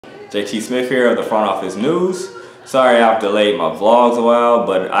JT Smith here of the Front Office News. Sorry I've delayed my vlogs a while,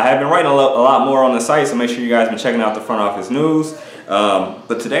 but I have been writing a lot more on the site, so make sure you guys been checking out the Front Office News.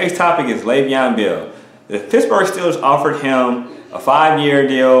 But today's topic is Le'Veon Bell. The Pittsburgh Steelers offered him a 5-year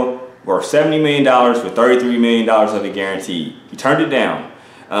deal worth $70 million with $33 million of it guaranteed. He turned it down.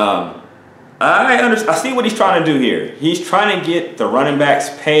 I see what he's trying to do here. He's trying to get the running backs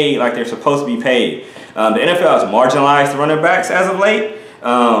paid like they're supposed to be paid. The NFL has marginalized the running backs as of late.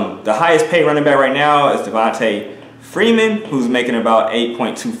 The highest paid running back right now is Devontae Freeman, who's making about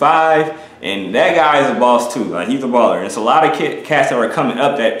 $8.25, and that guy is a boss too. Like, he's a baller. And it's a lot of cats that are coming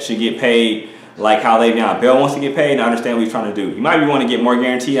up that should get paid like how Le'Veon Bell wants to get paid, and I understand what he's trying to do. He might want to get more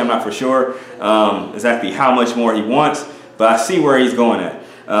guaranteed. I'm not for sure exactly how much more he wants, but I see where he's going at.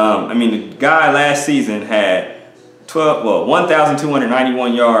 I mean, the guy last season had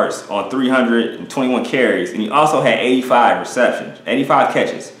 1,291 yards on 321 carries, and he also had 85 receptions, 85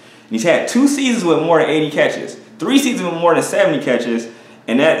 catches. And he's had 2 seasons with more than 80 catches, 3 seasons with more than 70 catches,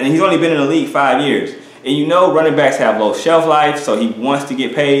 and he's only been in the league 5 years. And you know running backs have low shelf life, so he wants to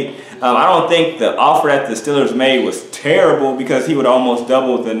get paid. I don't think the offer that the Steelers made was terrible because he would almost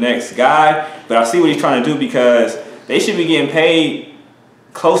double the next guy, but I see what he's trying to do because they should be getting paid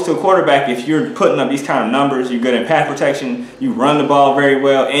close to a quarterback if you're putting up these kind of numbers. You're good in pass protection, you run the ball very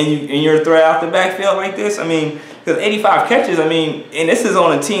well, and you're a threat out the backfield like this. I mean, because 85 catches, I mean, and this is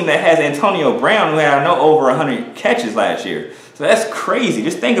on a team that has Antonio Brown, who had, I know, over 100 catches last year. So that's crazy.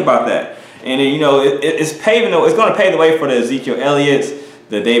 Just think about that. And then, you know, it's going to pave the way for the Ezekiel Elliott's,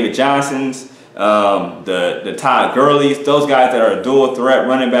 the David Johnsons, the Todd Gurley's, those guys that are dual threat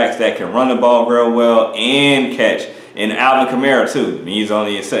running backs that can run the ball real well and catch. And Alvin Kamara too. I mean, he's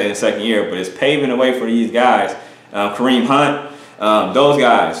only in his second year, but it's paving the way for these guys. Kareem Hunt, those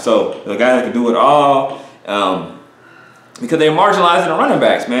guys. So the guys that can do it all, because they're marginalizing the running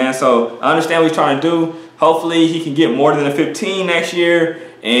backs, man. So I understand what he's trying to do. Hopefully he can get more than a 15 next year,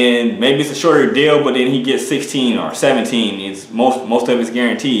 and maybe it's a shorter deal, but then he gets 16 or 17. It's most of it's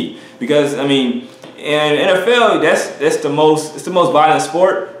guaranteed. Because I mean, in NFL, it's the most violent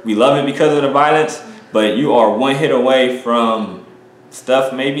sport. We love it because of the violence. But you are one hit away from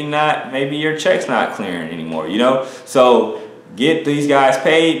stuff maybe your check's not clearing anymore, you know? So get these guys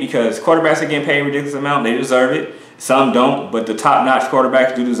paid because quarterbacks are getting paid a ridiculous amount. They deserve it. Some don't, but the top-notch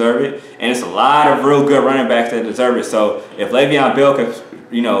quarterbacks do deserve it. And it's a lot of real good running backs that deserve it. So if Le'Veon Bell can,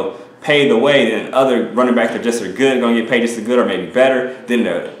 you know, pay the way, then other running backs that just are good are going to get paid just as good or maybe better. Then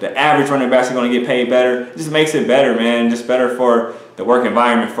the average running backs are going to get paid better. It just makes it better, man. Just better for the work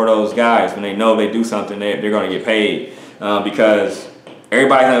environment for those guys. When they know they do something, they're going to get paid because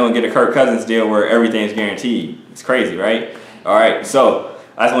everybody's not going to get a Kirk Cousins deal where everything's guaranteed. It's crazy, right? All right, so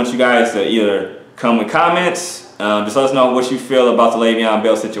I just want you guys to either come with comments, just let us know what you feel about the Le'Veon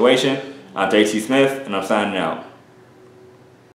Bell situation. I'm JT Smith, and I'm signing out.